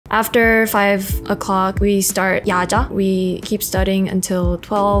After 5 o'clock, we start yaja. We keep studying until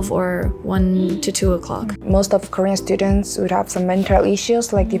 12 or 1 to 2 o'clock. Most of Korean students would have some mental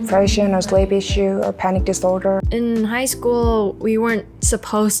issues like depression or sleep issue or panic disorder. In high school, we weren't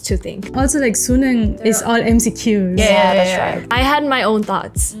supposed to think. Also, like Suneung is all MCQs. Yeah, that's right. I had my own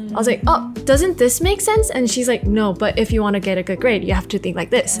thoughts. I was like, oh, doesn't this make sense? And she's like, no, but if you want to get a good grade, you have to think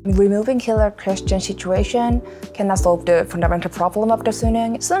like this. Removing killer question situation cannot solve the fundamental problem of the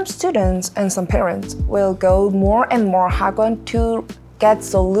Suneung. Some students and some parents will go more and more hagwon to get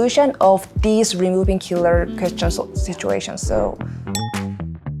solution of these removing killer question situations. So.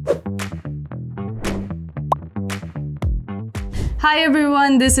 Hi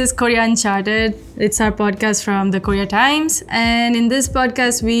everyone, this is Korea Uncharted. It's our podcast from the Korea Times, and in this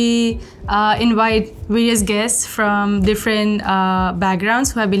podcast we invite various guests from different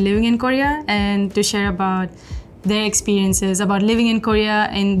backgrounds who have been living in Korea and to share about their experiences about living in Korea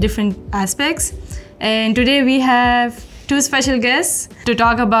in different aspects. And today we have two special guests to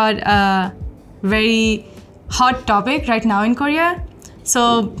talk about a very hot topic right now in Korea.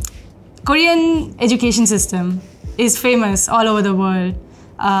 So, Korean education system is famous all over the world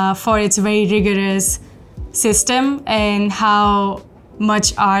for its very rigorous system and how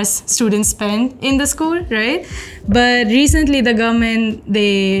much hours students spend in the school, right? But recently the government,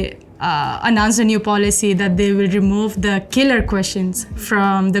 they announced a new policy that they will remove the killer questions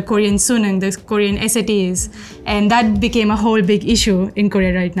from the Korean Suneung, the Korean SATs. And that became a whole big issue in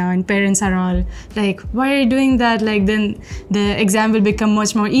Korea right now. And parents are all like, why are you doing that? Like, then the exam will become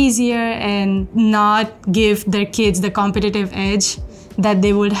much more easier and not give their kids the competitive edge that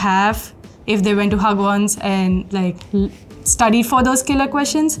they would have if they went to hagwons and like studied for those killer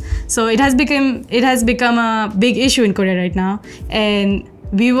questions. So it has become a big issue in Korea right now. And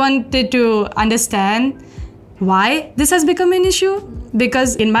we wanted to understand why this has become an issue,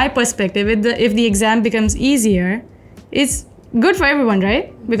 because in my perspective, if the exam becomes easier, it's good for everyone,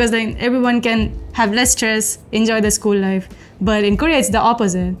 right? Because then everyone can have less stress, enjoy the school life. But in Korea, it's the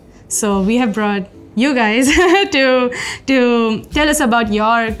opposite. So we have brought you guys to tell us about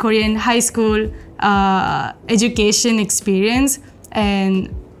your Korean high school education experience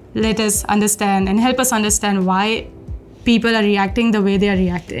and let us understand and help us understand why people are reacting the way they are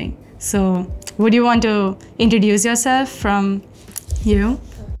reacting. So, would you want to introduce yourself from you?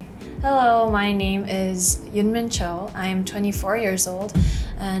 Hello, my name is Yunmin Cho. I am 24 years old,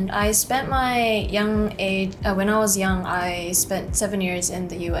 and I spent my young age, when I was young, I spent 7 years in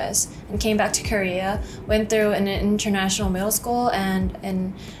the US and came back to Korea, went through an international middle school and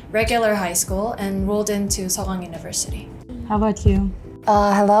in regular high school, and rolled into Seogang University. How about you?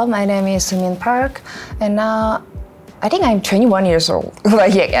 Hello, my name is Sumin Park, and now I think I'm 21 years old.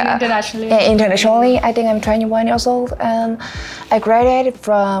 Yeah. Internationally? Yeah, internationally, I think I'm 21 years old, and I graduated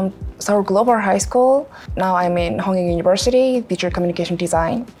from Seoul Global High School. Now I'm in Hongik University, Digital Communication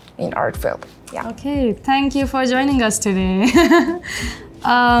Design in art field. Yeah. Okay, thank you for joining us today.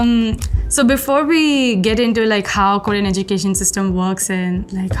 So before we get into like how Korean education system works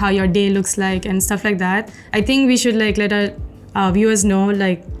and like how your day looks like and stuff like that, I think we should like let our viewers know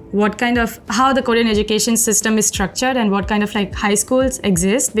like how the Korean education system is structured and what kind of like high schools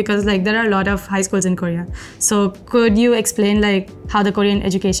exist, because like there are a lot of high schools in Korea. So could you explain like how the Korean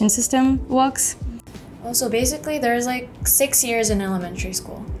education system works? Well, so basically there's like 6 years in elementary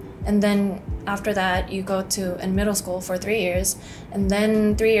school. And then after that you go to in middle school for 3 years, and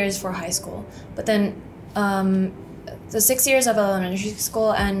then 3 years for high school. But then the 6 years of elementary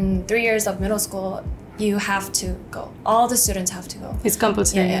school and 3 years of middle school, you have to go. All the students have to go. It's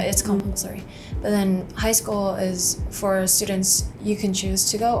compulsory. Yeah, it's compulsory. But then high school is for students, you can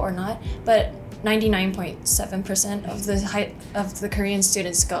choose to go or not. But 99.7% of the Korean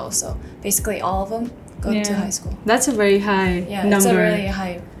students go. So basically all of them go to high school. That's a very high number. It's a really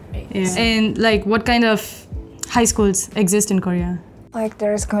high rate. Yeah. And like what kind of high schools exist in Korea? Like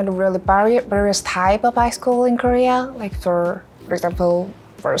there's kind of really various type of high school in Korea. Like for example,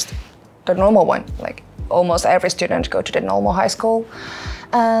 first, the normal one, like almost every student go to the normal high school,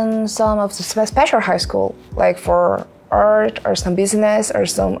 and some of the special high school, like for art or some business or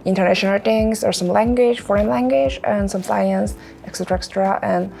some international things or some language, foreign language, and some science, etc.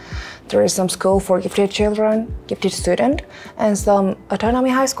 And there is some school for gifted children, gifted student, and some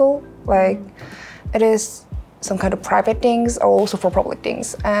autonomy high school, like it is some kind of private things or also for public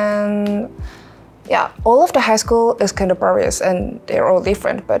things. And yeah, all of the high school is kind of various and they're all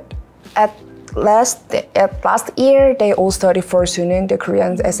different, but at last year, they all studied for Suneung, the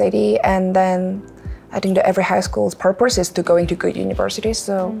Korean SAT, and then I think that every high school's purpose is to going to good universities.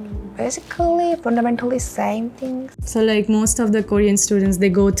 So basically, fundamentally same things. So like most of the Korean students, they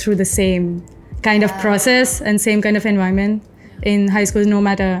go through the same kind of process and same kind of environment in high school, no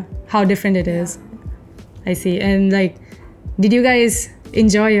matter how different it is. I see. And like, did you guys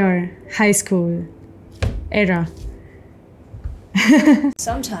enjoy your high school era?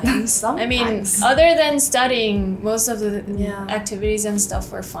 Sometimes. I mean, other than studying, most of the activities and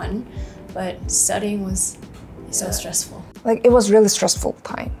stuff were fun, but studying was so stressful. Like it was really stressful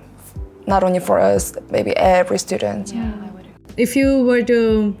time, not only for us, maybe every student. Yeah, I would. If you were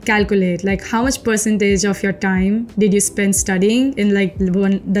to calculate, like how much percentage of your time did you spend studying in like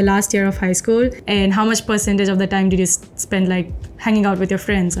the last year of high school, and how much percentage of the time did you spend like hanging out with your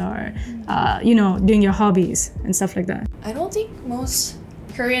friends or, you know, doing your hobbies and stuff like that? I don't think most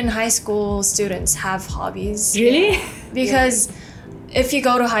Korean high school students have hobbies. Really? Because if you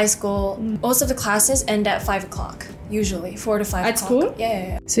go to high school, most of the classes end at 5 o'clock, usually 4 to 5 At o'clock. school?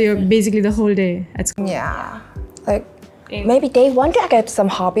 Yeah. So you're basically the whole day at school. Yeah, like maybe they want to get some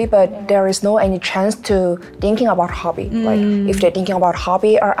hobby, but there is no any chance to thinking about hobby. Like if they're thinking about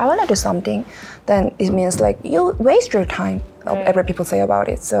hobby or I want to do something, then it means like you waste your time. Every people say about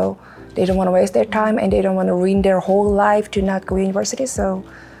it, so they don't want to waste their time and they don't want to ruin their whole life to not go to university. So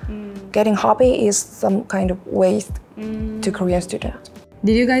getting hobby is some kind of waste to Korean students.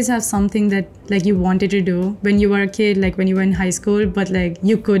 Did you guys have something that like you wanted to do when you were a kid, like when you were in high school, but like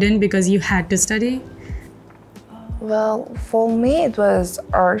you couldn't because you had to study? Well, for me it was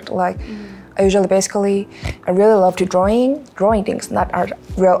art. Like I usually basically I really love to drawing things, not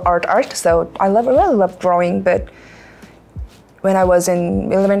real art. So I really love drawing, but when I was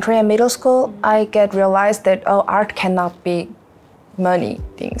in elementary and middle school, I realized that art cannot be money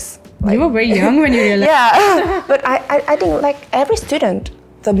things. Like, You were very young when you realized. yeah, but I think like every student,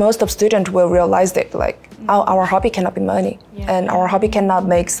 the most of students will realize that like our hobby cannot be money, and our hobby cannot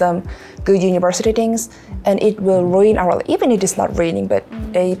make some good university things, and it will ruin our life. Even it is not ruining, but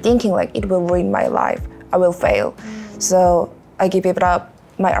they thinking like it will ruin my life. I will fail. So I give it up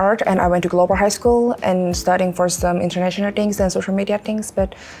my art, and I went to global high school and studying for some international things and social media things,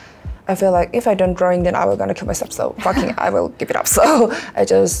 but I feel like if I don't drawing, then I will gonna kill myself. So fucking, I will give it up. So I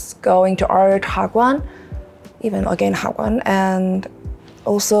just going to art hagwon, even again hagwon, and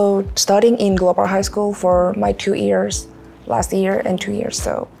also studying in global high school for my 2 years, last year and 2 years.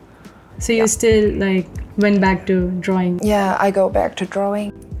 So you still like went back to drawing, yeah, I go back to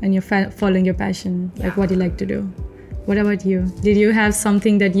drawing. and you're following your passion, like what you like to do. What about you? Did you have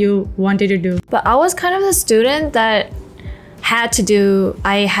something that you wanted to do? But I was kind of the student that I had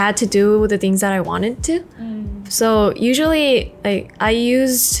to do the things that I wanted to. So usually like I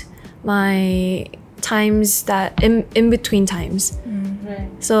used my times that in between times. Right.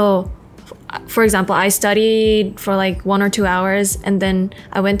 So for example, I studied for like 1 or 2 hours and then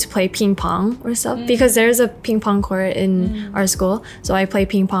I went to play ping pong or stuff because there's a ping pong court in our school. So I play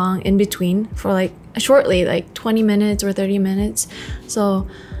ping pong in between for like shortly, like 20 minutes or 30 minutes. So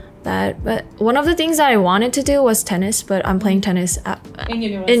but one of the things that I wanted to do was tennis, but I'm playing tennis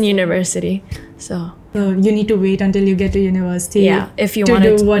in university. So you need to wait until you get to university if you to want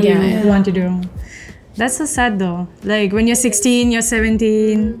do what you want to do. That's so sad though. Like when you're 16, you're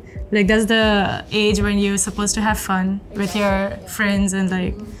 17, like that's the age when you're supposed to have fun with your friends and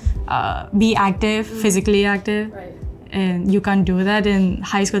like be active, physically active. Right. And you can't do that in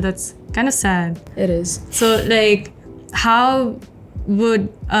high school. That's kind of sad. It is. So like how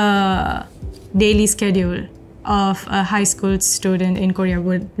would a daily schedule of a high school student in Korea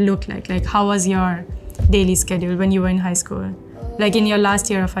would look like? Like how was your daily schedule when you were in high school? Like in your last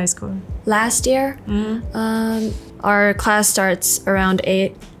year of high school? Last year, our class starts around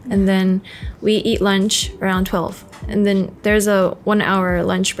 8 and then we eat lunch around 12. And then there's a 1 hour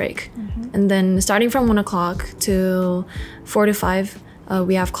lunch break. And then starting from 1 o'clock to 4 to 5,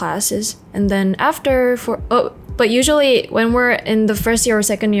 we have classes. And then but usually when we're in the first year or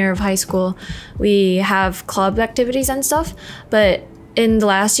second year of high school, we have club activities and stuff. But in the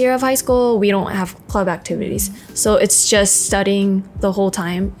last year of high school, we don't have club activities. So it's just studying the whole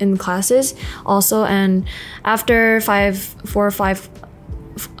time in classes also. And after 4 or 5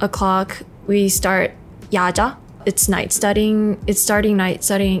 o'clock, we start yaja. It's night studying. It's starting night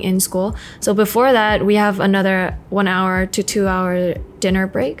studying in school. So before that, we have another 1 hour to 2 hour dinner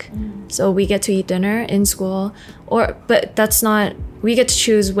break. So we get to eat dinner in school, but that's not. We get to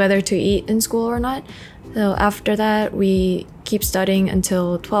choose whether to eat in school or not. So after that, we keep studying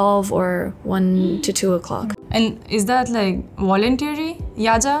until 12 or 1 to 2 o'clock. And is that like voluntary,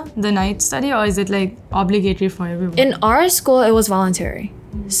 yaja, the night study, or is it like obligatory for everyone? In our school, it was voluntary.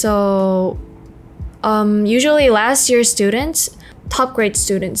 So Usually last year students, top grade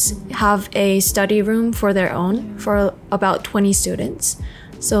students, have a study room for their own for about 20 students.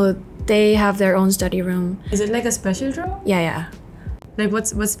 So they have their own study room. Is it like a special room? Yeah. Like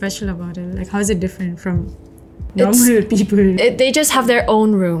what's special about it? Like how is it different from normal people? They just have their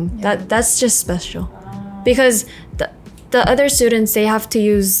own room. That's just special. Because the other students, they have to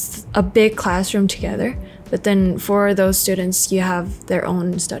use a big classroom together. But then for those students, you have their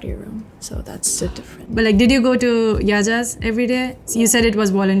own study room. So that's the difference. But like, did you go to Yajas every day? You said it was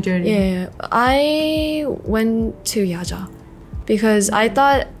voluntary. Yeah. I went to Yaja because I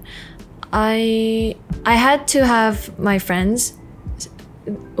thought I had to have my friends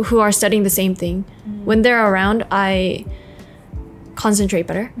who are studying the same thing. When they're around, I concentrate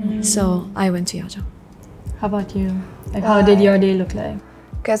better. So I went to Yaja. How about you? Like, how did your day look like?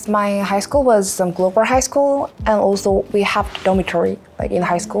 Because my high school was some global high school, and also we have dormitory like in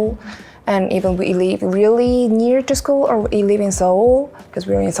high school, and even we live really near to school or we live in Seoul, because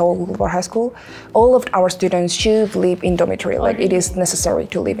we're in Seoul Global High School. All of our students should live in dormitory. Like it is necessary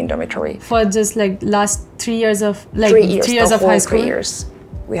to live in dormitory. For just like last 3 years of like 3 years, 3 years the of whole high school. 3 years,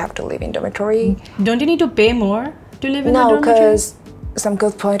 we have to live in dormitory. Don't you need to pay more to live in a No, dormitory? because some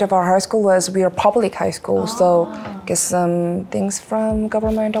good point of our high school was we are public high school, so get some things from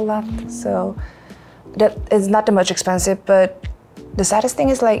government a lot. So that is not that much expensive, but the saddest thing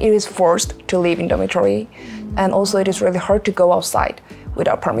is like it is forced to live in dormitory, and also it is really hard to go outside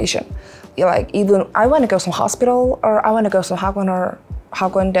without permission. Like even I want to go some hospital or I want to go some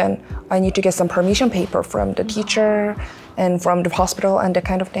Hagwon, then I need to get some permission paper from the teacher and from the hospital and that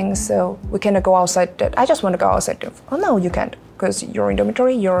kind of thing. So we cannot go outside. That I just want to go outside. Oh no, you can't, because you're in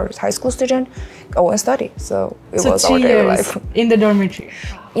dormitory. You're a high school student. Go and study. So it was our 3 daily years life. in the dormitory.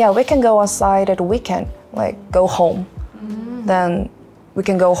 Yeah, we can go outside at weekend, like go home. Then we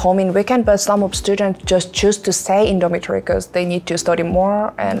can go home in weekend, but some of students just choose to stay in dormitory because they need to study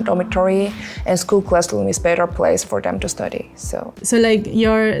more, and dormitory and school classroom is better place for them to study. So like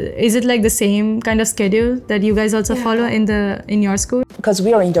is it like the same kind of schedule that you guys also follow in your school? because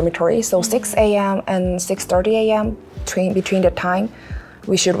we are in dormitory, so 6 a.m. and 6:30 a.m. between the time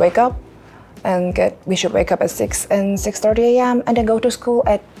we should wake up we should wake up at 6 and 6:30 a.m. and then go to school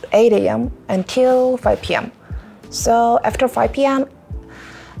at 8 a.m. until 5 p.m. So after 5 p.m.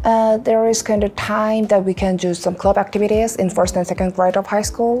 There is kind of time that we can do some club activities in first and second grade of high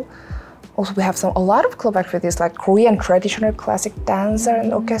school. Also, we have a lot of club activities like Korean traditional classic dancer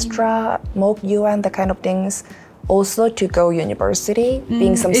and orchestra, mock UN, that kind of things. Also to go university,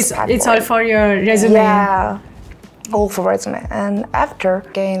 being some It's all for your resume. Yeah, all for resume. And after,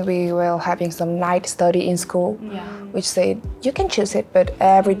 again, we will having some night study in school, which say you can choose it, but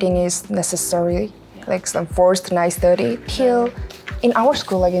everything is necessary, like some forced night study till. In our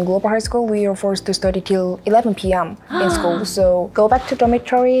school, like in Global High School, we are forced to study till 11 p.m. in school. So go back to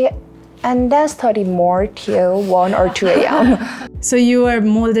dormitory and then study more till 1 or 2 a.m. So you are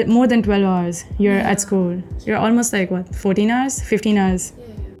more than 12 hours you're at school. You're almost like what, 14 hours, 15 hours?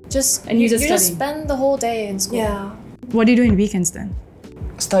 And you just spend the whole day in school. Yeah. What do you do in weekends then?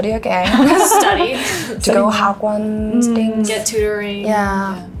 Study again. Study. To go Hagwon things. Get tutoring.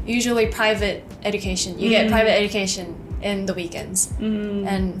 Yeah. Usually private education. You get private education in the weekends.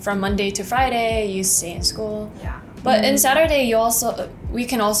 And from Monday to Friday, you stay in school. Yeah. But in Saturday, we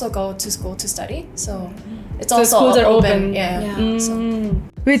can also go to school to study. So it's So also schools are open. Yeah. So,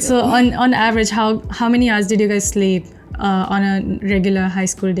 Wait, so on average, how many hours did you guys sleep on a regular high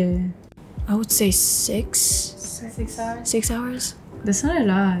school day? I would say 6. 6 hours? 6 hours. That's not a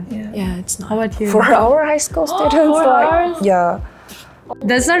lot. Yeah, it's not. How about you? For our high school students, 4 hours? Yeah.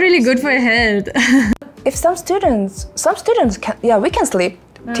 That's not really good for your health. If some students can, we can sleep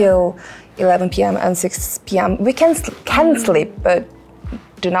till 11 p.m. and 6 p.m. We can sleep, but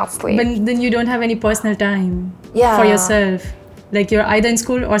do not sleep. But then you don't have any personal time Yeah. for yourself. Like you're either in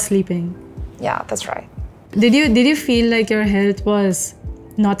school or sleeping. Yeah, that's right. Did you feel like your health was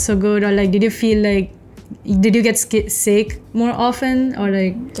not so good, or like did you get sick more often, or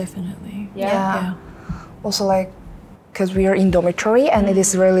like? Definitely. Yeah. Also, like, because we are in dormitory and it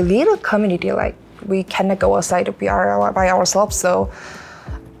is really little community, like we cannot go outside by ourselves. So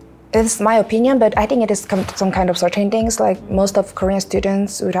it's my opinion, but I think it is some kind of certain things. Like most of Korean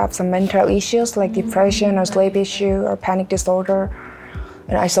students would have some mental issues like depression or sleep issue or panic disorder.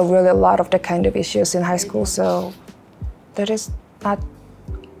 And I saw really a lot of that kind of issues in high school. So that is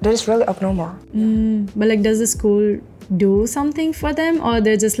really abnormal. But like, does the school do something for them, or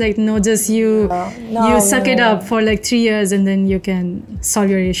they're just like, no, just you suck it no. up for like 3 years and then you can solve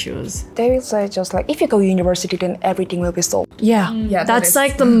your issues? They will say just like, if you go to university, then everything will be solved. Yeah, Yeah, that that's is-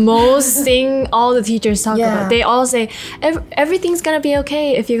 like the most thing all the teachers talk Yeah. about. They all say everything's gonna be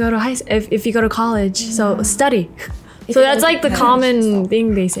okay if you go to if you go to college. So study. So that's like the common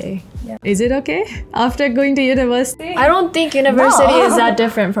thing they say. Is it okay after going to university? I don't think university No. is that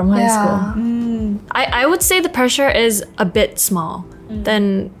different from high Yeah. school. I would say the pressure is a bit small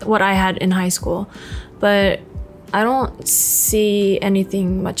than what I had in high school, but I don't see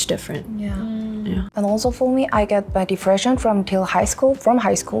anything much different. And also for me, I get my depression from high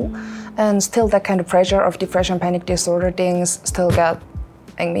school, and still that kind of pressure of depression, panic disorder things still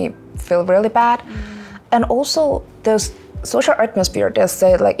make me feel really bad. And also there's social atmosphere that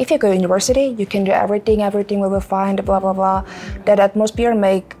say like, if you go to university, you can do everything will be fine, blah blah blah. That atmosphere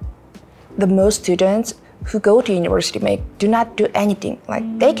make the most students who go to university do not do anything. Like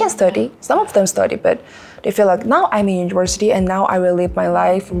they can study, some of them study, but they feel like now I'm in university and now I will live my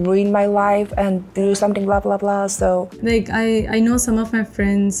life, ruin my life and do something blah blah blah. So Like I know some of my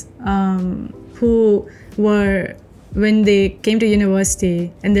friends who were, when they came to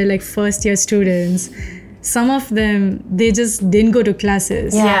university and they're like first year students, some of them, they just didn't go to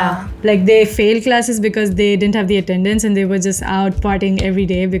classes. Yeah. Like they failed classes because they didn't have the attendance and they were just out partying every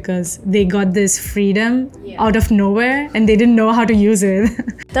day because they got this freedom out of nowhere and they didn't know how to use it.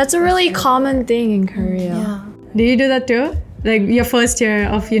 That's a really common thing in Korea. Did you do that too? Like your first year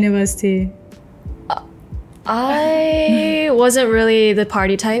of university? I wasn't really the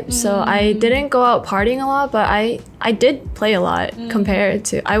party type, so I didn't go out partying a lot, but I did play a lot compared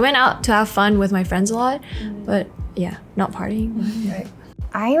to, I went out to have fun with my friends a lot, but yeah, not partying. like,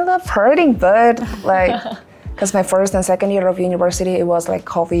 I love partying, but like, because my first and second year of university, it was like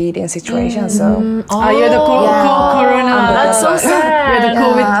COVID in situation, so You're the corona. That's so sad. You're the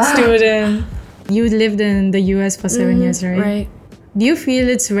COVID student. You lived in the US for 7 years, right? Right. Do you feel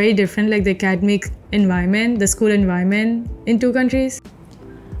it's very different, like the academic environment, the school environment in two countries?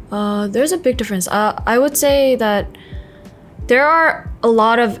 There's a big difference. I would say that there are a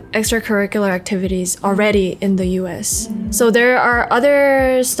lot of extracurricular activities already in the US. So there are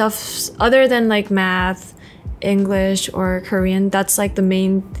other stuff other than like math, English, or Korean. That's like the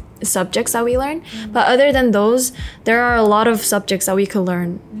main subjects that we learn. But other than those, there are a lot of subjects that we could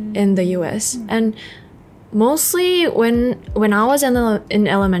learn in the US. And mostly when I was in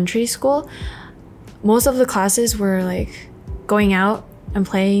elementary school, most of the classes were like going out and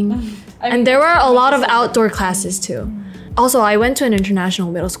playing. And there were a lot of outdoor classes too. Also, I went to an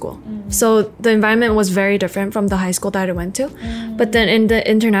international middle school. So the environment was very different from the high school that I went to. But then in the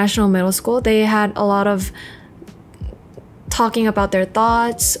international middle school, they had a lot of talking about their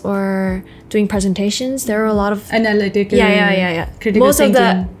thoughts or doing presentations. There were a lot of Analytical. yeah. Critical Most thinking.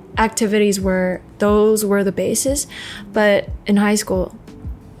 of the activities were the basis, but in high school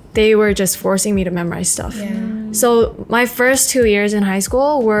they were just forcing me to memorize stuff. So my first 2 years in high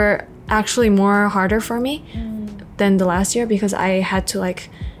school were actually more harder for me than the last year because I had to like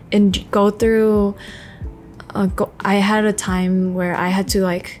go through I had a time where I had to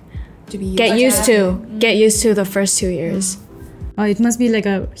like get used to the first 2 years. Oh, it must be like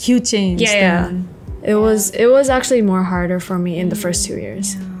a huge change. then. It was actually more harder for me in the first 2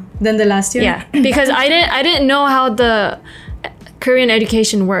 years. Than the last year? Yeah, because I didn't know how the Korean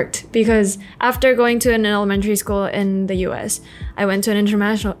education worked, because after going to an elementary school in the US, I went to an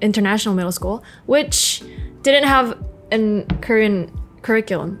international middle school, which didn't have a Korean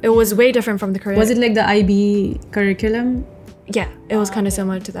curriculum. It was way different from the Korean. Was it like the IB curriculum? Yeah, it was kind of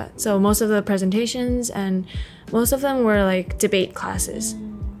similar to that. So most of the presentations and most of them were like debate classes.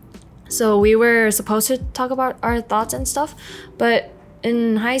 So we were supposed to talk about our thoughts and stuff, but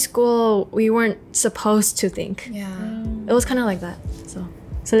in high school we weren't supposed to think. It was kind of like that.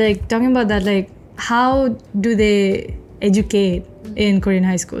 So like talking about that, like how do they educate in Korean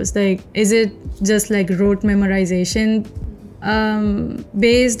high schools? Like is it just like rote memorization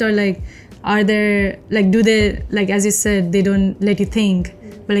based, or like are there like, do they, like as you said, they don't let you think,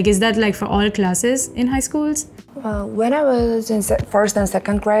 but like is that like for all classes in high schools? when I was in first and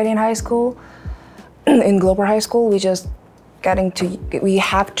second grade in high school, in global high school, we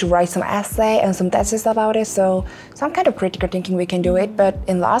have to write some essay and some thesis about it. So some kind of critical thinking we can do it. But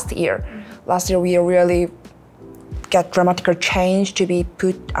in last year we really get dramatical change to be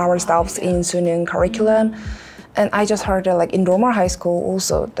put ourselves in Suneung curriculum. And I just heard that like in normal high school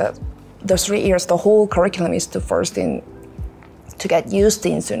also that the 3 years, the whole curriculum is to get used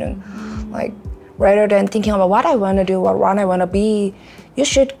in Suneung. Like rather than thinking about what I want to do or what I want to be you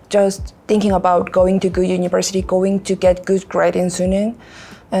should just thinking about going to good university, going to get good grade in Suneung.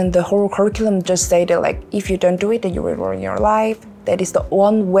 And the whole curriculum just say that like, if you don't do it, then you will ruin your life. That is the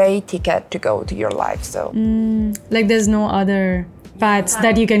one-way ticket to go to your life. So, like there's no other paths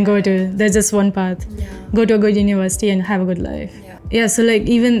that you can go to. There's just one path. Go to a good university and have a good life. Yeah, so like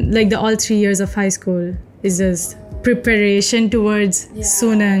even like the all 3 years of high school is just preparation towards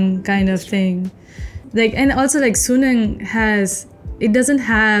Suneung kind of thing. Like, and also like Suneung it doesn't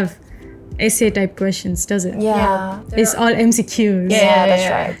have essay type questions, does it? yeah. It's all MCQs. Yeah, that's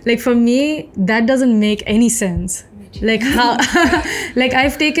right. Like for me, that doesn't make any sense. Like how, like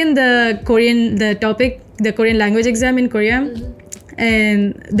I've taken the Korean language exam in Korea,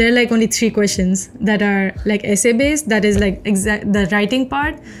 and there are like only 3 questions that are like essay based. That is like the writing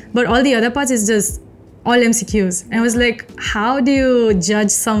part, but all the other parts is just all MCQs. And I was like, how do you judge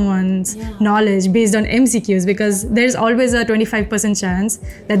someone's knowledge based on MCQs? Because there's always a 25% chance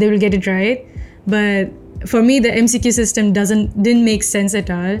that they will get it right. But for me, the MCQ system didn't make sense at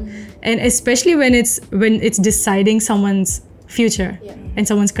all. And especially when it's deciding someone's future and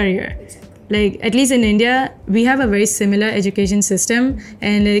someone's career. Like at least in India, we have a very similar education system,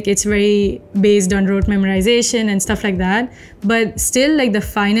 and like it's very based on rote memorization and stuff like that. But still, like the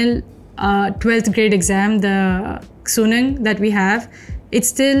final 12th grade exam, the Suneung that we have, it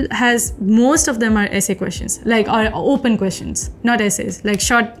still has, most of them are essay questions, like are open questions, not essays, like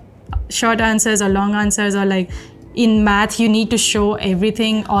short answers or long answers, or like in math you need to show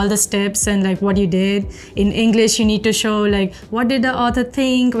everything, all the steps and like what you did. In English you need to show like what did the author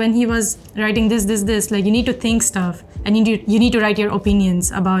think when he was writing this. Like you need to think stuff, and you need to write your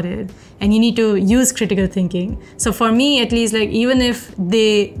opinions about it, and you need to use critical thinking. So for me at least, like even if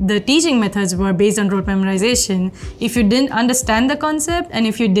the teaching methods were based on rote memorization, if you didn't understand the concept and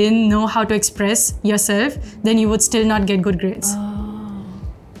if you didn't know how to express yourself, then you would still not get good grades.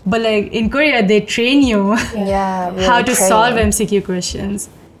 But like in Korea, they train you how to solve MCQ questions.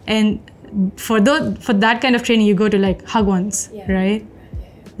 And for that kind of training, you go to like hagwons, right?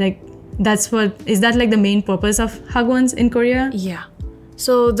 Like is that like the main purpose of hagwons in Korea? Yeah.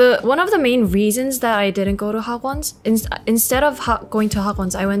 So one of the main reasons that I didn't go to hagwons, instead of going to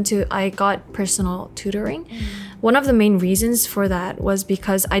hagwons, I got personal tutoring. One of the main reasons for that was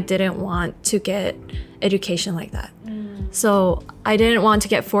because I didn't want to get education like that. So I didn't want to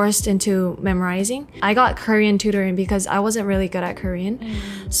get forced into memorizing. I got Korean tutoring because I wasn't really good at Korean.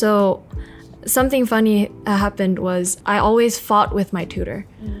 So something funny happened was I always fought with my tutor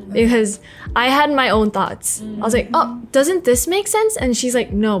because I had my own thoughts. I was like, oh, doesn't this make sense? And she's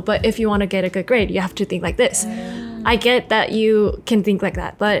like, no, but if you want to get a good grade, you have to think like this. I get that you can think like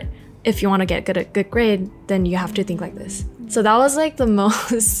that, but if you want to get a good grade, then you have to think like this. So that was like the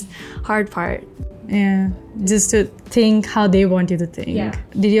most hard part. Yeah, just to think how they want you to think. Yeah.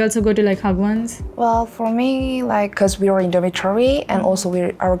 Did you also go to like hagwons? Well, for me, like, because we were in dormitory, and also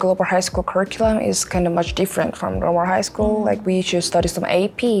our global high school curriculum is kind of much different from normal high school. Like we should study some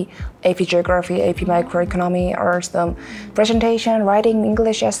AP Geography, AP Microeconomy, or some presentation, writing,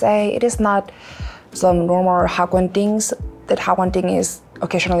 English essay. It is not some normal hagwon things. That hagwon thing is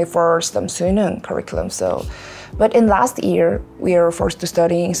occasionally for some Suneung curriculum. So. But in last year, we were forced to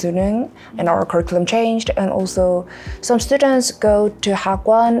study in Suneung, and our curriculum changed. And also, some students go to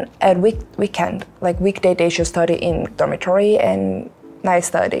hagwon at weekend, like weekday they should study in dormitory and night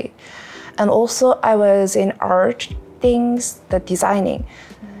study. And also, I was in art things, the designing,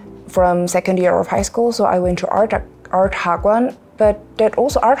 from second year of high school. So I went to art hagwon, but that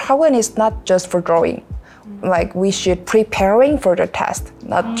also art hagwon is not just for drawing. Like we should preparing for the test,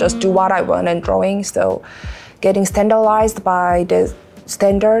 not just do what I want and drawing. So. Getting standardized by the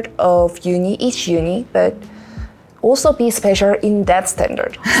standard of each uni, but also be special in that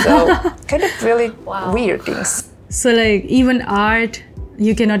standard. So kind of really weird things. So like even art,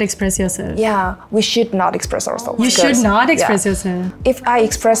 you cannot express yourself. Yeah, we should not express ourselves. You should not express yourself. If I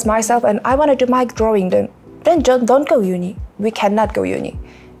express myself and I want to do my drawing, then don't go uni. We cannot go uni.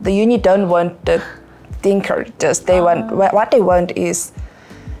 The uni don't want the thinker. Just they want what they want is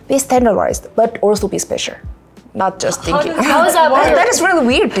be standardized, but also be special. Not just thinking. How is that work? That is really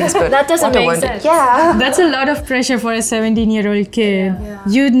weird things, but that doesn't make sense. Yeah. That's a lot of pressure for a 17-year-old kid. Yeah.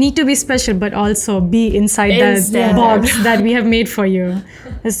 You need to be special, but also be inside that box that we have made for you.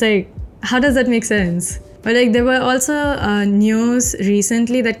 It's like, how does that make sense? But like there were also news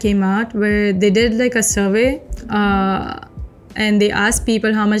recently that came out where they did like a survey and they asked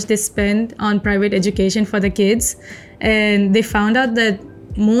people how much they spend on private education for the kids. And they found out that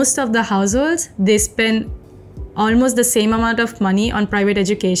most of the households, they spend almost the same amount of money on private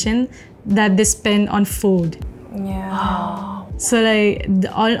education that they spend on food. Yeah. So like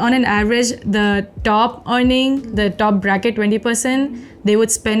on an average, the top earning, the top bracket 20%, they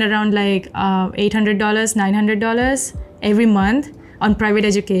would spend around like $800, $900 every month on private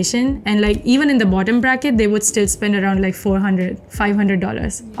education. And like even in the bottom bracket, they would still spend around like $400,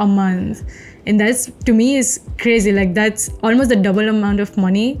 $500 a month. And that's, to me, is crazy. Like that's almost the double amount of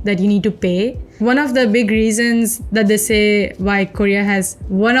money that you need to pay. One of the big reasons that they say why Korea has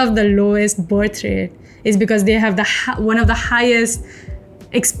one of the lowest birth rate is because they have one of the highest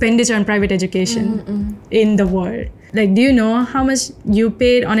expenditure on private education in the world. Like, do you know how much you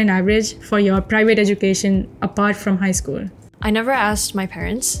paid on an average for your private education apart from high school? I never asked my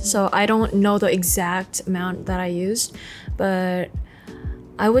parents, so I don't know the exact amount that I used, but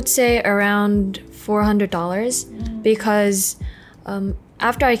I would say around $400 because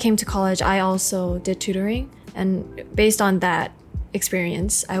after I came to college, I also did tutoring, and based on that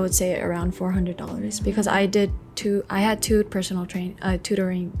experience, I would say around $400 because I had two personal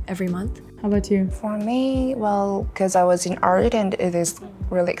tutoring every month. How about you? For me, well, because I was in art and it is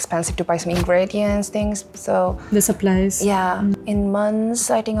really expensive to buy some ingredients, things. So The supplies. yeah, in months,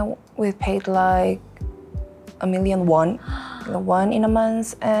 I think we paid like $1 million in a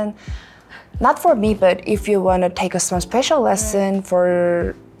month. And not for me, but if you want to take some special lesson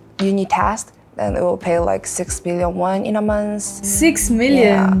for uni test, then it will pay like 6 million won in a month. 6 million.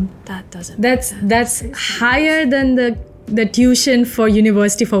 Yeah. That doesn't. That's higher than the tuition for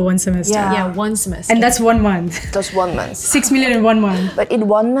university for one semester. Yeah. one semester. And that's 1 month. Just 1 month. 6 million in 1 month. But in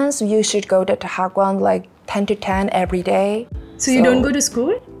 1 month, you should go to Hagwon like 10 to 10 every day. So you don't go to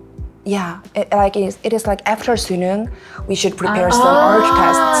school? Yeah, it is like after Suneung, we should prepare some art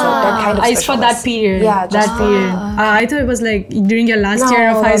tests. So that kind of It's for that specialist. period. Yeah, just that period. I thought it was like during your last year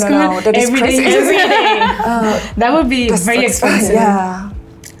of high school. No, that is every day, crazy. every day. That would be That's very expensive. Yeah.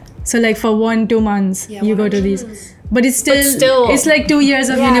 So like for 1-2 months, you go to these. But it's still, it's like 2 years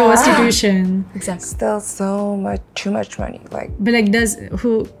of Yeah. university tuition. Exactly. Still too much money. Like But like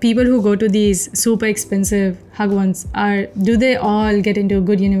people who go to these super expensive Hagwons do they all get into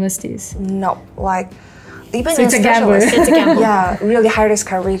good universities? no, like even So in it's a gamble. specialist, It's a gamble. yeah, really high risk,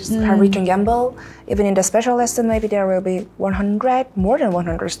 high return gamble. Even in the special lesson, maybe there will be more than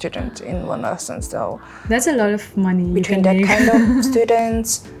 100 students in one lesson. So That's a lot of money. between you that can make. kind of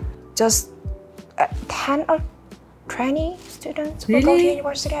students, just 10 or 20 students will go to Really?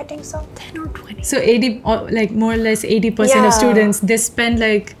 university. I think so. 10 or 20. So 80, like more or less 80% Yeah. of students, they spend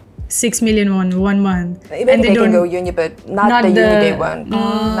like 6 million won 1 month. Even they can go uni, but not the uni they want,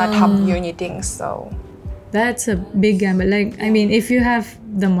 not top uni things. So That's a big gamble. Like, I mean, if you have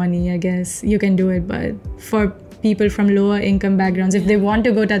the money, I guess you can do it. But for people from lower income backgrounds, if they want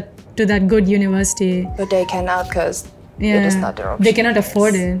to go to that good university, but they cannot because it is not their option. they cannot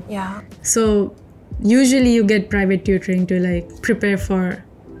afford it. Yeah. So usually you get private tutoring to like prepare for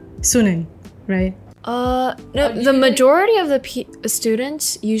Suneung, right? No, the majority of the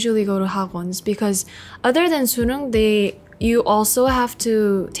students usually go to Hagwons because other than Suneung, you also have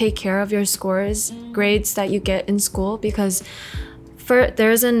to take care of your scores, grades that you get in school because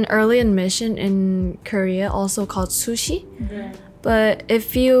there's an early admission in Korea also called sushi. But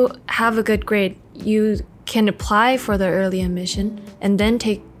if you have a good grade, you can apply for the early admission and then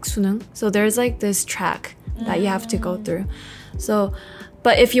take Suneung. So there's like this track that you have to go through. So,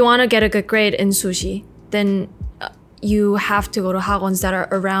 but if you want to get a good grade in sushi, then you have to go to Hagwons that are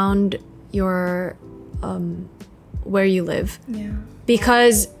around your where you live. Yeah.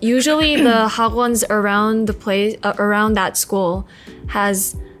 Because usually the Hagwons around the place around that school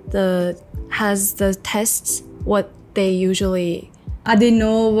has the tests what they usually They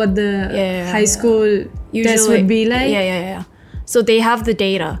know what the high school test would be like? Yeah. So they have the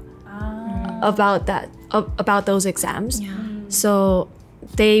data about that, about those exams. So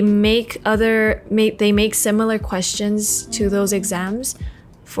they make similar questions to those exams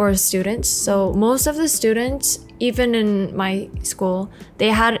for students. So most of the students, even in my school, they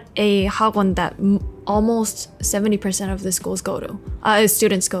had a Hagwon that almost 70% of the students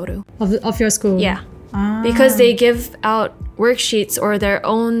go to. Of your school? Yeah. Because they give out worksheets or their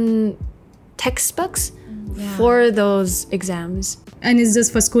own textbooks for those exams. And it's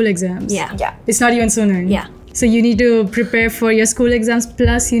just for school exams? Yeah. Yeah. It's not even Suneung? Yeah. So you need to prepare for your school exams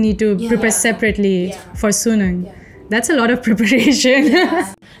plus you need to prepare separately for Suneung. That's a lot of preparation.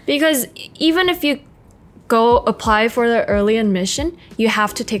 Because even if you go apply for the early admission, you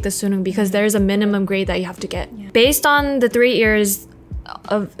have to take the Suneung because there's a minimum grade that you have to get. Based on the 3 years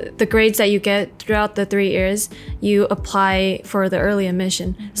of the grades that you get throughout the 3 years, you apply for the early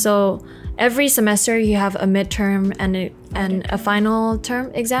admission. So every semester you have a midterm and a final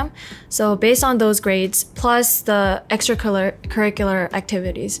term exam. So based on those grades plus the extracurricular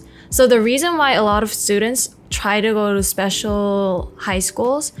activities. So the reason why a lot of students try to go to special high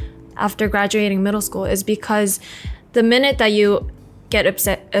schools after graduating middle school is because the minute that you get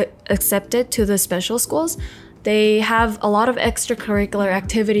accepted to the special schools, they have a lot of extracurricular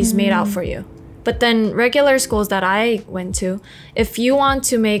activities made out for you. But then regular schools that I went to, if you want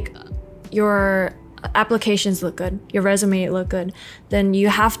to make your applications look good, your resume look good, then you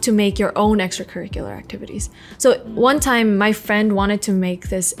have to make your own extracurricular activities. So one time my friend wanted to make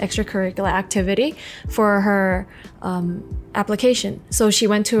this extracurricular activity for her application. So she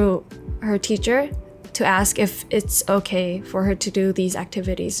went to her teacher to ask if it's okay for her to do these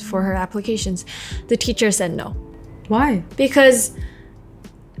activities for her applications. The teacher said no. Why? Because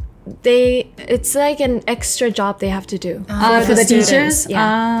it's like an extra job they have to do For the students. teachers?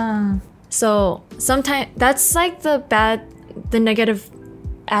 Yeah. So sometimes that's like the negative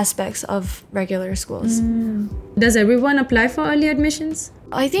aspects of regular schools. Does everyone apply for early admissions?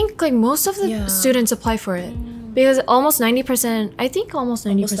 I think like most of the students apply for it because almost 90%, I think almost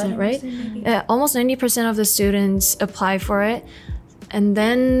 90%, right? Yeah, almost 90% of the students apply for it and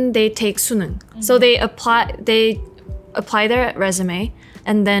then they take Suneung. So they apply their resume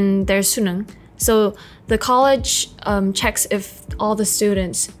and then there's Suneung. So the college checks if all the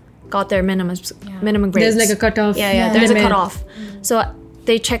students got their minimum grades. There's like a cutoff. Yeah, there's a cutoff. So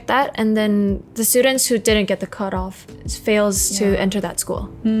they check that, and then the students who didn't get the cutoff fails to enter that school.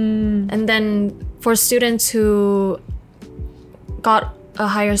 And then for students who got a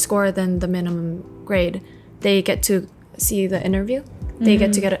higher score than the minimum grade, they get to see the interview. They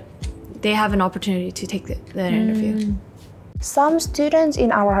get to they have an opportunity to take the interview. Some students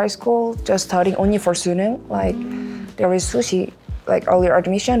in our high school just studying only for Suneung, like there is sushi, like earlier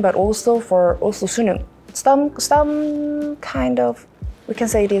admission, but also Suneung. Some kind of, we can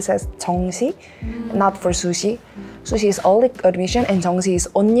say this as 정시, not for sushi. Sushi is only admission and 정시 is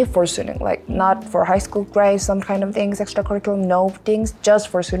only for Suneung, like not for high school grades, some kind of things, extracurricular, no things, just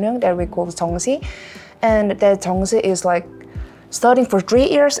for Suneung that we call 정시. And that 정시 is like studying for 3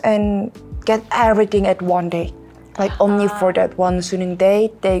 years and get everything at one day. Like only for that one Suneung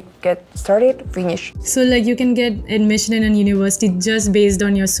day, they get started, finish. So like you can get admission in a university just based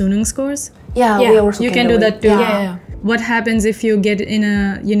on your Suneung scores? Yeah, we also you can do that too. Yeah. What happens if you get in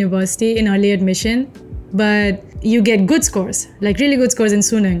a university in early admission, but you get good scores, like really good scores in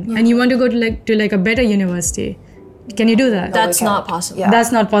Suneung, and you want to go to like a better university? Can you do that? That's not possible. Yeah.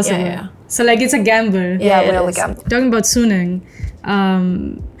 That's not possible. Yeah. So like it's a gamble. Yeah, it really is. gamble. Talking about Suneung,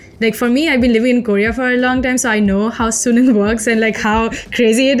 like for me, I've been living in Korea for a long time, so I know how Suneung works and like how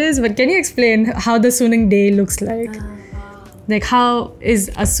crazy it is. But can you explain how the Suneung day looks like? Like how is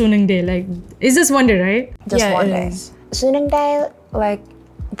a Suneung day? Like, it's just one day, right? Just Yeah, one it day. is. Suneung day, like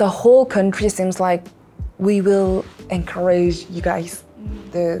the whole country seems like we will encourage you guys,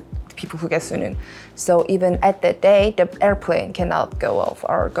 the people who get Suneung. So even at that day, the airplane cannot go off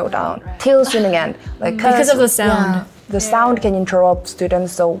or go down till Suneung end. Like Because of the sound. Yeah, the sound can interrupt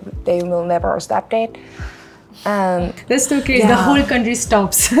students, so they will never stop it. And That's too crazy. The whole country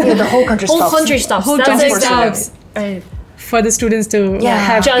stops. yeah, the whole country Whole stops. country stops. Whole That's country exactly- stops. Right. For the students to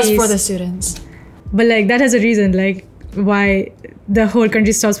have Just peace. for the students. But like that has a reason, like why the whole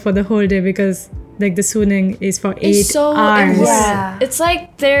country stops for the whole day, because like the Suneung is for 8 It's so hours. important. Yeah. It's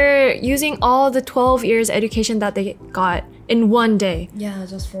like they're using all the 12 years education that they got in one day. Yeah,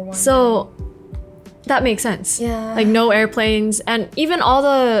 just for one. So that makes sense. Yeah. Like no airplanes, and even all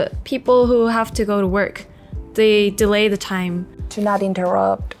the people who have to go to work, they delay the time. to not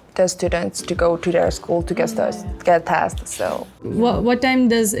interrupt the students to go to their school to get tests. So What time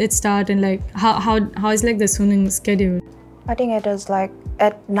does it start, and like how is like the Suneung schedule? I think it is like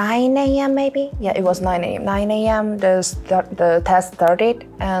at 9 a.m. maybe. Yeah, it was 9 a.m. 9 a.m. The test started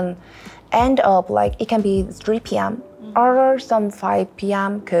and end up like it can be 3 p.m. or some 5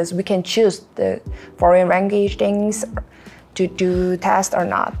 p.m. because we can choose the foreign language things to do test or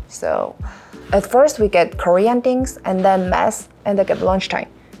not. So at first we get Korean things and then math and then get lunchtime.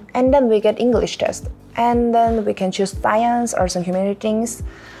 And then we get English test. And then we can choose science or some humanity things.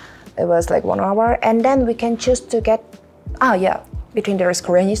 It was like 1 hour. And then we can choose to get, between there is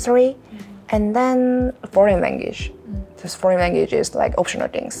Korean history and then foreign language. This foreign language is like optional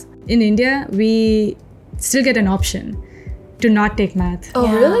things. In India, we still get an option to not take math.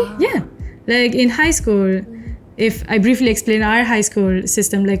 Oh, really? Yeah. Like in high school, if I briefly explain our high school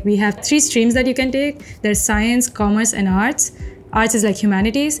system, like we have 3 streams that you can take. There's science, commerce, and arts. Arts is like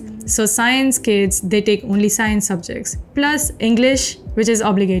humanities. So science kids, they take only science subjects, plus English, which is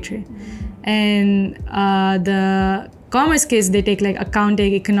obligatory. And the commerce kids, they take like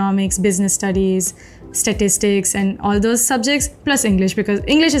accounting, economics, business studies, statistics, and all those subjects, plus English, because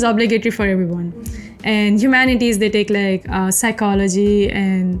English is obligatory for everyone. And humanities, they take like psychology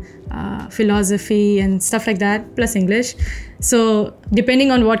and philosophy and stuff like that, plus English. So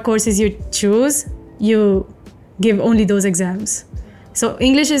depending on what courses you choose, you give only those exams. So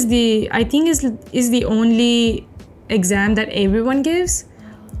English is I think is the only exam that everyone gives,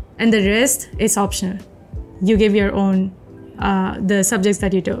 and the rest is optional. You give your own the subjects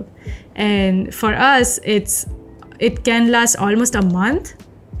that you took. And for us, it can last almost a month.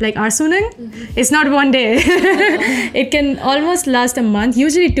 Like our Suneung, it's not one day. It can almost last a month,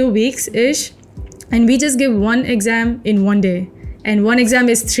 usually 2 weeks-ish. And we just give one exam in one day. And one exam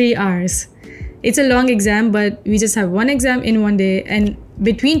is 3 hours. It's a long exam, but we just have one exam in one day. And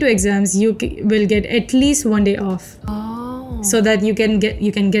between 2 exams, you will get at least 1 day off. So that you can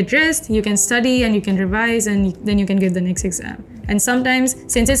get rest, you can study, and you can revise, and then you can give the next exam. And sometimes,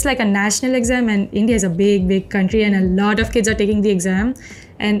 since it's like a national exam, and India is a big country, and a lot of kids are taking the exam,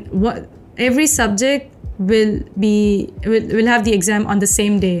 and every subject will have the exam on the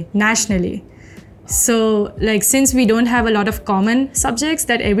same day nationally. So like, since we don't have a lot of common subjects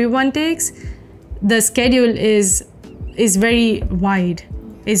that everyone takes, the schedule is very wide.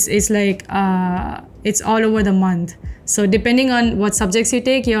 It's like it's all over the month. So depending on what subjects you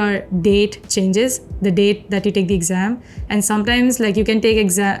take, your date changes, the date that you take the exam. And sometimes like you can take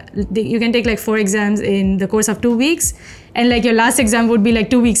like 4 exams in the course of 2 weeks, and like your last exam would be like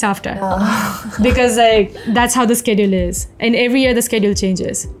 2 weeks after. Because like that's how the schedule is. And every year the schedule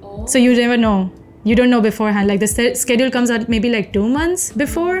changes. So you never know. You don't know beforehand. Like the schedule comes out maybe like 2 months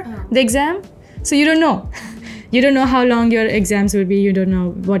before the exam. So you don't know. You don't know how long your exams will be. You don't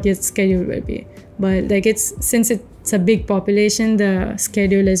know what your schedule will be. But like since it's a big population, the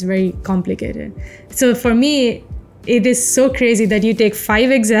schedule is very complicated. So for me, it is so crazy that you take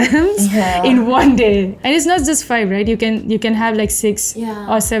 5 exams in one day. And it's not just 5, right? You can have like 6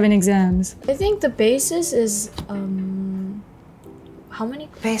 or 7 exams. I think the basis is how many?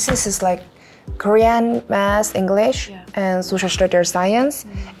 Basis is like Korean, math, English, and social studies or science,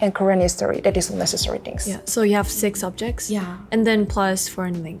 and Korean history. That is necessary things. Yeah. So you have 6 subjects. Yeah. And then plus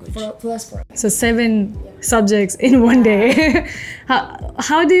foreign language. Plus 4. So 7 subjects in one day.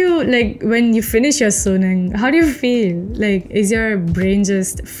 How do you, like, when you finish your Suneung, how do you feel? Like, is your brain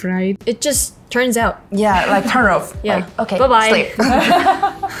just fried? It just turns out. Yeah, like turn off. Yeah. Like, okay. Bye-bye.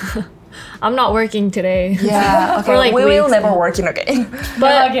 Sleep. I'm not working today. Yeah, okay. For like we will weeks. never working again.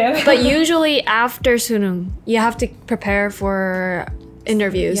 But usually after Suneung, you have to prepare for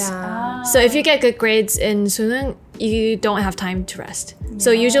interviews. Yeah. So if you get good grades in Suneung, you don't have time to rest.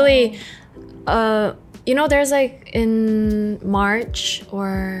 So usually, you know, there's like in March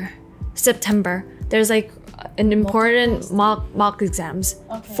or September, there's like an important mock exams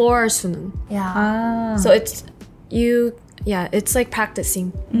for Suneung. Yeah. So it's it's like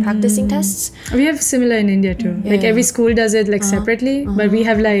practicing tests. We have similar in India too. Like every school does it like separately, but we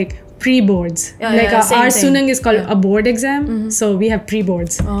have like pre-boards. Our Suneung is called a board exam, so we have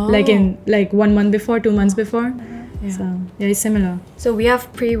pre-boards like in like 1 month before, 2 months before. So it's similar. So we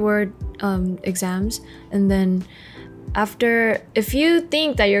have pre-board exams, and then after, if you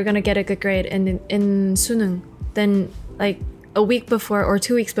think that you're gonna get a good grade in Suneung, then like a week before or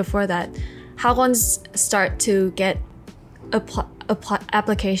 2 weeks before that, 학원s start to get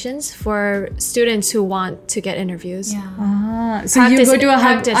applications for students who want to get interviews. So you go to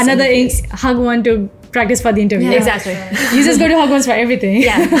another Hagwon to practice for the interview. Exactly. You just go to Hagwons for everything.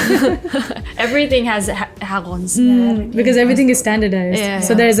 Everything has 학원s. Because everything is standardized.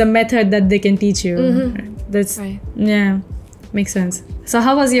 So there's a method that they can teach you. That's right. Makes sense. So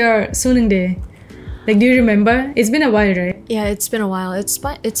how was your Suneung day? Like, do you remember? It's been a while, right? Yeah, it's been a while. It's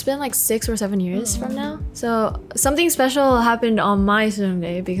been like 6 or 7 years from now. So something special happened on my Suneung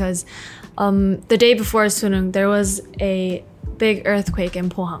day, because the day before Suneung, there was a big earthquake in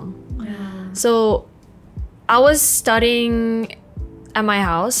Pohang. So I was studying at my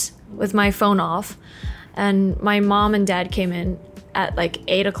house with my phone off, and my mom and dad came in at like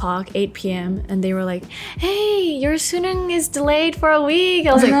 8 p.m. and they were like, "Hey, your Suneung is delayed for a week."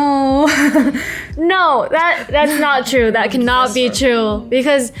 I was like, no, that's not true. That cannot be true,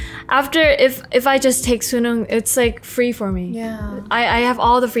 because after, if I just take Suneung, it's like free for me. I have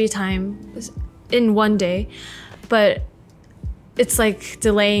all the free time in one day, but it's like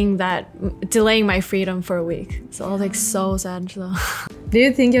delaying my freedom for a week. So I was like so sad. So. Do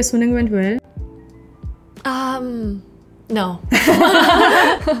you think your Suneung went well? No.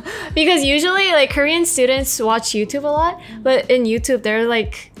 Because usually like Korean students watch YouTube a lot, but in YouTube they're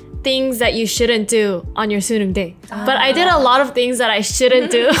like things that you shouldn't do on your Suneung day. But I did a lot of things that I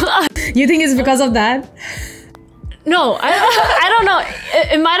shouldn't do. You think it's because of that? No, I don't know.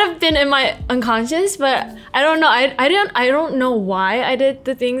 It might have been in my unconscious, but I don't know. I don't know why I did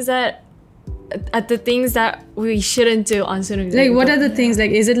the things that we shouldn't do on Suneung day. Like, what are the things?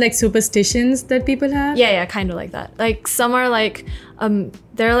 Like, is it like superstitions that people have? Yeah, kind of like that. Like some are like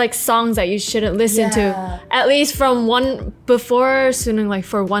there are like songs that you shouldn't listen to. At least before Suneung, like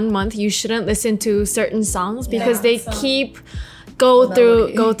for 1 month, you shouldn't listen to certain songs because they keep go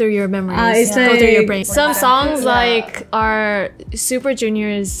through your memories, go through your brain. Some songs like are Super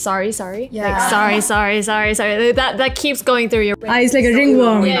Junior's "Sorry." Like sorry. That keeps going through your brain. It's like a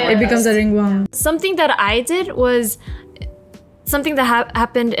ringworm. It becomes a ringworm. Something that I did was something that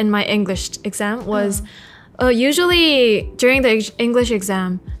happened in my English exam was usually during the English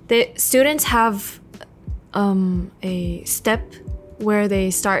exam, the students have a step where they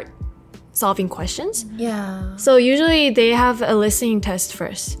start solving questions. Yeah. So usually they have a listening test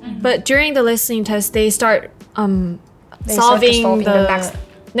first. But during the listening test, they start solving the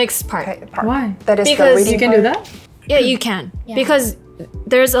next part. Why? That is Because the reading You can do that? Yeah, you can. Because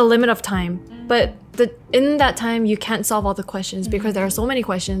there's a limit of time. But in that time, you can't solve all the questions because there are so many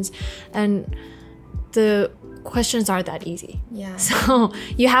questions. And the questions aren't that easy. Yeah. So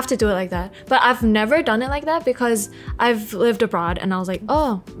you have to do it like that. But I've never done it like that because I've lived abroad and I was like,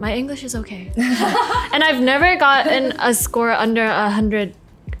 oh, my English is okay. And I've never gotten a score under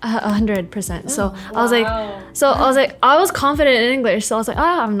 100%. So I was like, I was confident in English. So I was like,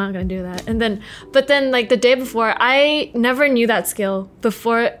 I'm not gonna do that. But then like the day before, I never knew that skill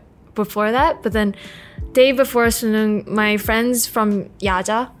before that. But then day before Suneung, my friends from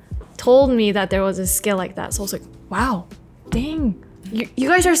Yaja told me that there was a skill like that. So I was like, wow, dang, you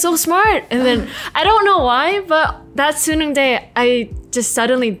guys are so smart. And then I don't know why, but that Suneung day, I just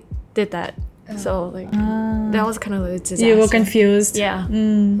suddenly did that. So like that was kind of a disaster. You were confused. Yeah.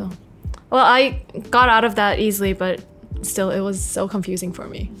 So, well, I got out of that easily, but still it was so confusing for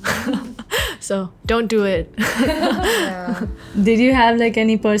me. So don't do it. Did you have like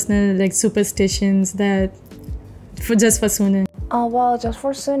any personal like superstitions that for Suneung? Well, just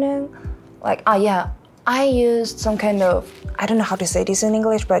for Suneung, like, I used some kind of, I don't know how to say this in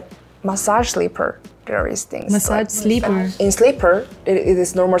English, but massage sleeper. There is things. Massage sleeper. In sleeper, it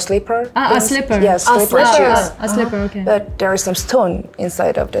is normal sleeper. A slipper. Yes, slipper shoes. A slipper, okay. But there is some stone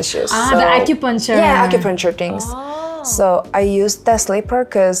inside of the shoes. The acupuncture. Yeah, acupuncture things. So I used that slipper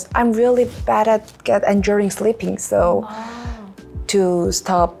because I'm really bad at enjoying sleeping. So to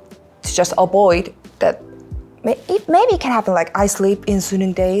just avoid that. Maybe it can happen like I sleep in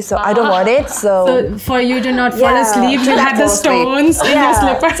Suneung day, so I don't want it. So for you to not fall asleep, you have the stones in your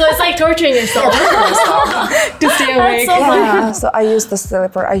slipper. So it's like torturing yourself to stay awake. So I use the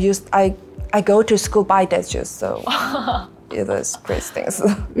slipper. I go to school by that shoes. So it was great things.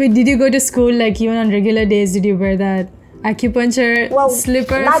 Wait, did you go to school like even on regular days? Did you wear that acupuncture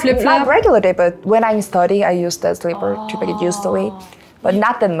slipper, flip-flop? Not regular day, but when I'm studying, I use that slipper to get used to it. But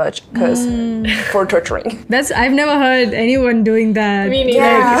not that much because for torturing. I've never heard anyone doing that. Me neither.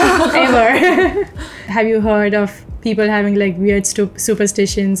 Ever. Have you heard of people having like weird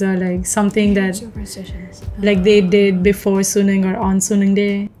superstitions or like something that like they did before Suneung or on Suneung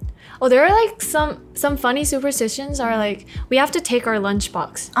day? Oh, there are like some funny superstitions are like we have to take our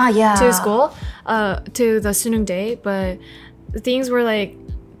lunchbox to school to the Suneung day, but the things were like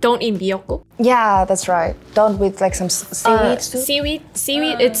don't eat miyoko. Yeah, that's right. Don't with like some seaweed soup.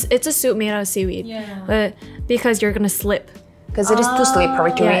 Seaweed. It's a soup made out of seaweed. Yeah. But because you're gonna slip. Because it is too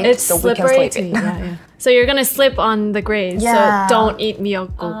slippery to eat, it's so we can slippery sleep to eat. So you're gonna slip on the grades. So don't eat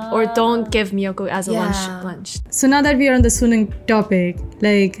miyoko or don't give miyoko as a lunch. So now that we are on the Suneung topic,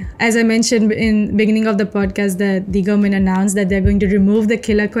 like as I mentioned in beginning of the podcast, that the government announced that they're going to remove the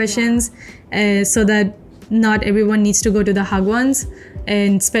killer questions, so that not everyone needs to go to the Hagwons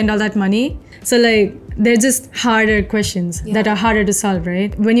and spend all that money. So like they're just harder questions that are harder to solve,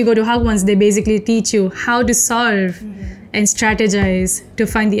 right? When you go to Hagwons, they basically teach you how to solve and strategize to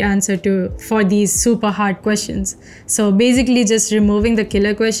find the answer for these super hard questions. So basically just removing the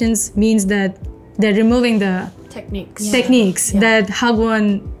killer questions means that they're removing the techniques that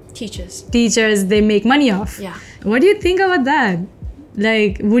Hagwon teachers they make money off. Yeah. What do you think about that?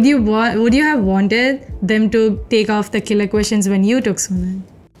 Like, would you have wanted them to take off the killer questions when you took Suneung?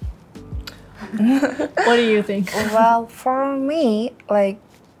 What do you think? Well, for me, like,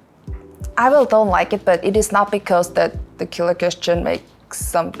 I don't like it, but it is not because that the killer question makes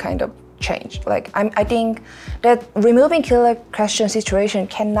some kind of change. Like, I think that removing killer question situation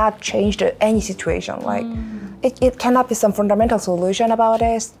cannot change any situation. Like, it cannot be some fundamental solution about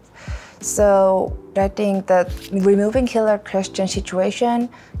this. So I think that removing killer question situation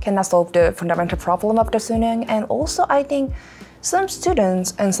cannot solve the fundamental problem of the Suneung. And also I think some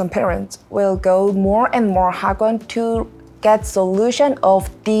students and some parents will go more and more hagwon to get solution of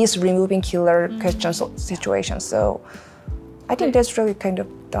these removing killer question situations. So I think that's really kind of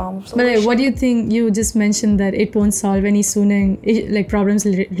dumb solution. But what do you think? You just mentioned that it won't solve any Suneung like problems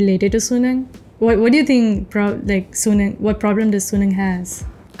related to Suneung. What do you think? Suneung. What problem does Suneung has?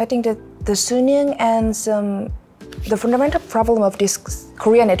 I think that the Suneung and the fundamental problem of this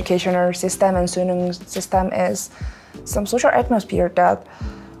Korean educational system and Suneung system is some social atmosphere that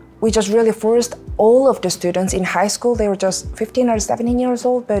we just really forced all of the students in high school. They were just 15 or 17 years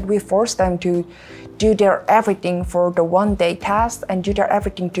old, but we forced them to do their everything for the one-day test and do their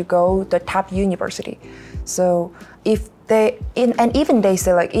everything to go the top university. So if even they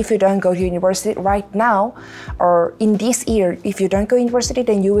say like, if you don't go to university right now or in this year, if you don't go to university,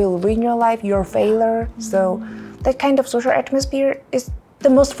 then you will ruin your life, you're a failure. So that kind of social atmosphere is the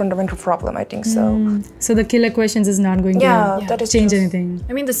most fundamental problem, I think so. So the killer questions is not going to change anything.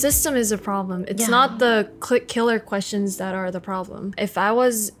 I mean, the system is a problem. It's not the killer questions that are the problem. If I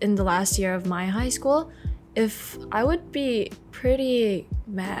was in the last year of my high school, I would be pretty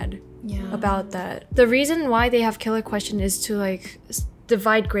mad about that. The reason why they have killer question is to like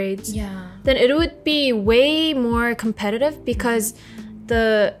divide grades. Then it would be way more competitive because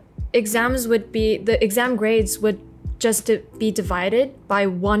the exam grades would just to be divided by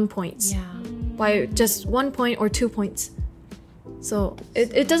 1 point. By just 1 point or 2 points. So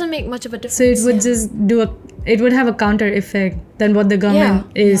it doesn't make much of a difference. So it would just it would have a counter effect than what the government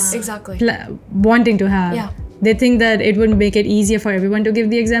is wanting to have. They think that it would make it easier for everyone to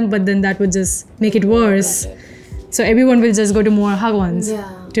give the exam, but then that would just make it worse. So everyone will just go to more hagwons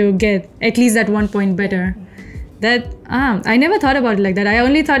to get at least that 1 point better. That I never thought about it like that. I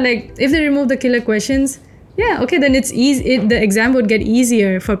only thought like if they remove the killer questions, then it's easy. The exam would get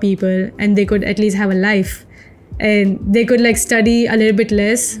easier for people, and they could at least have a life, and they could like study a little bit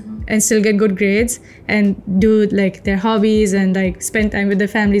less and still get good grades and do like their hobbies and like spend time with their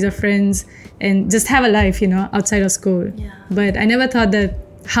families or friends and just have a life, outside of school. But I never thought that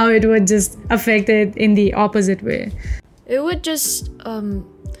how it would just affect it in the opposite way. It would just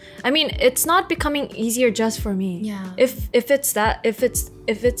it's not becoming easier just for me. If it's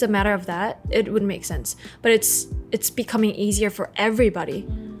a matter of that, it would make sense. But it's becoming easier for everybody.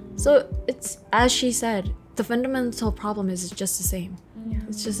 So it's, as she said, the fundamental problem is just the same.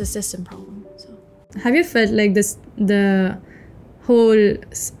 It's just a system problem. So have you felt like the whole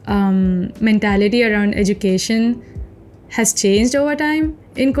mentality around education has changed over time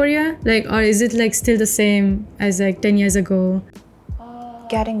in Korea? Or is it like still the same as like 10 years ago?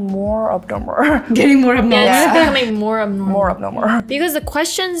 Getting more abnormal. Getting more abnormal. It's becoming more abnormal. More abnormal. Because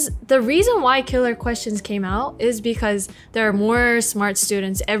the reason why killer questions came out is because there are more smart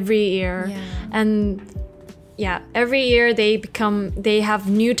students every year. And every year they have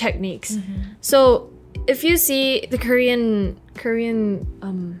new techniques. So if you see the Korean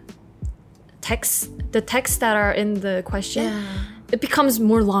texts, the texts that are in the question, it becomes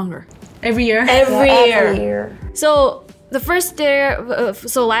more longer. Every year? Every year. So the first year,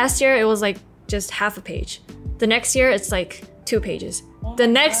 so last year it was like just half a page. The next year it's like 2 pages. The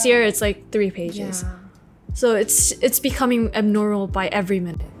next year it's like 3 pages. So it's becoming abnormal by every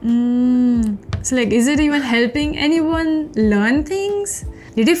minute. So like, is it even helping anyone learn things?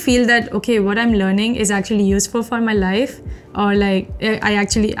 Did you feel that, okay, what I'm learning is actually useful for my life? Or like,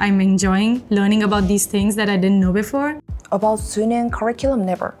 I'm enjoying learning about these things that I didn't know before? About Suneung curriculum,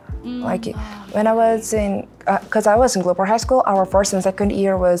 never. Like when I was because I was in global high school, our first and second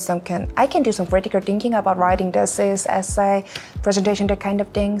year was I can do some critical thinking about writing the essays, essay, presentation, that kind of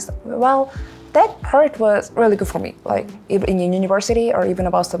things. Well, that part was really good for me. Like even in university or even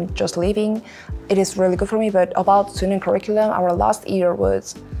about some just leaving, it is really good for me. But about Suneung curriculum, our last year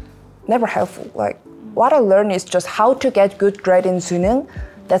was never helpful. Like what I learned is just how to get good grade in Suneung.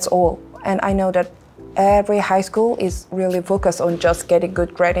 That's all. And I know that every high school is really focused on just getting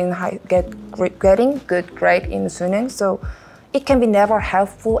good grade in getting good grade in Suneung, so it can be never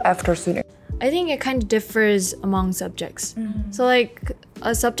helpful after Suneung. I think it kind of differs among subjects. So like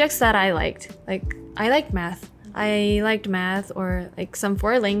subjects that I liked math. I liked math or like some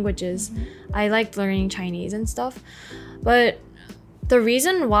foreign languages. I liked learning Chinese and stuff. But the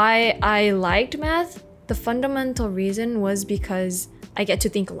reason why I liked math, the fundamental reason was because I get to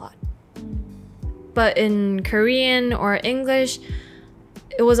think a lot. But in Korean or English,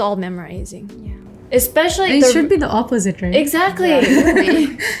 it was all memorizing. Especially it should be the opposite, right? Exactly.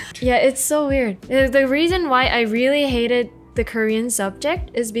 Yeah, it's so weird. The reason why I really hated the Korean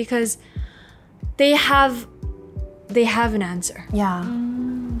subject is because they have an answer. Yeah.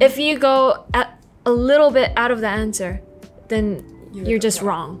 If you go a little bit out of the answer, then you're just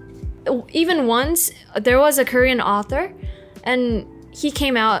wrong. Even once, there was a Korean author, and he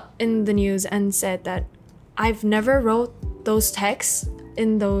came out in the news and said that I've never wrote those texts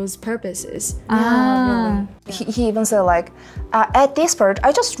in those purposes. He even said like, at this part,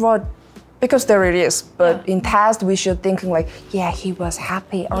 I just wrote because there it is. But in test, we should thinking like, yeah, he was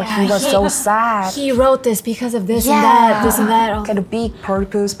happy or he was so sad. He wrote this because of this and that, this and that. Kind of big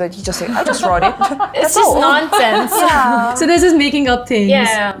purpose, but he just said, I just wrote it. It's just nonsense. So this is making up things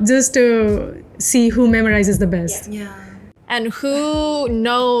Yeah. just to see who memorizes the best. And who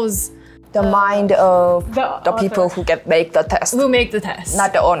knows The mind of the people who make the test, who make the test?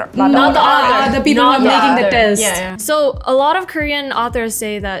 not the owner, Not the author. The people Not who are making the author. test. Yeah. So a lot of Korean authors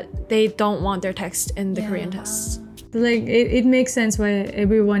say that they don't want their text in the Korean tests. Like it makes sense why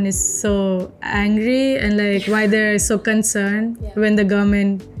everyone is so angry and like why they're so concerned when the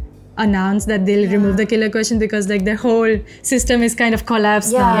government announced that they'll remove the killer question, because like the whole system is kind of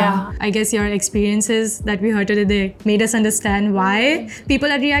collapsed now. I guess your experiences that we heard today, they made us understand why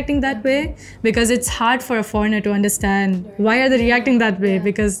people are reacting that way, because it's hard for a foreigner to understand why are they reacting that way,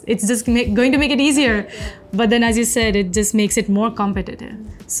 because it's just going to make it easier. But then as you said, it just makes it more competitive.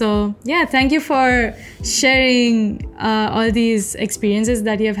 So yeah, thank you for sharing all these experiences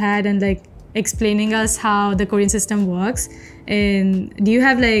that you have had and like explaining us how the Korean system works. And do you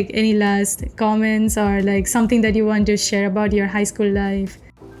have like any last comments or like something that you want to share about your high school life?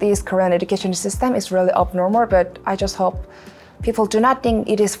 This Korean education system is really abnormal, but I just hope people do not think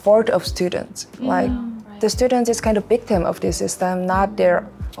it is fault of students. Like the students is kind of victim of this system, not their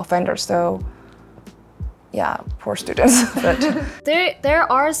offenders. So yeah, poor students. But There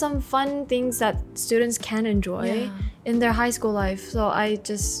are some fun things that students can enjoy in their high school life. So I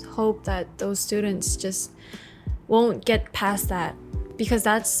just hope that those students just won't get past that, because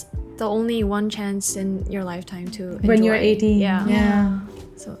that's the only one chance in your lifetime to enjoy. When you're 18. Yeah.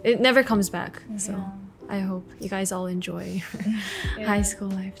 So it never comes back. So I hope you guys all enjoy high school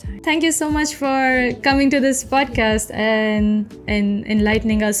lifetime. Thank you so much for coming to this podcast and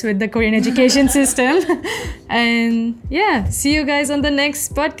enlightening us with the Korean education system. And yeah, see you guys on the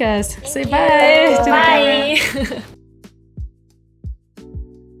next podcast. Say bye. Bye.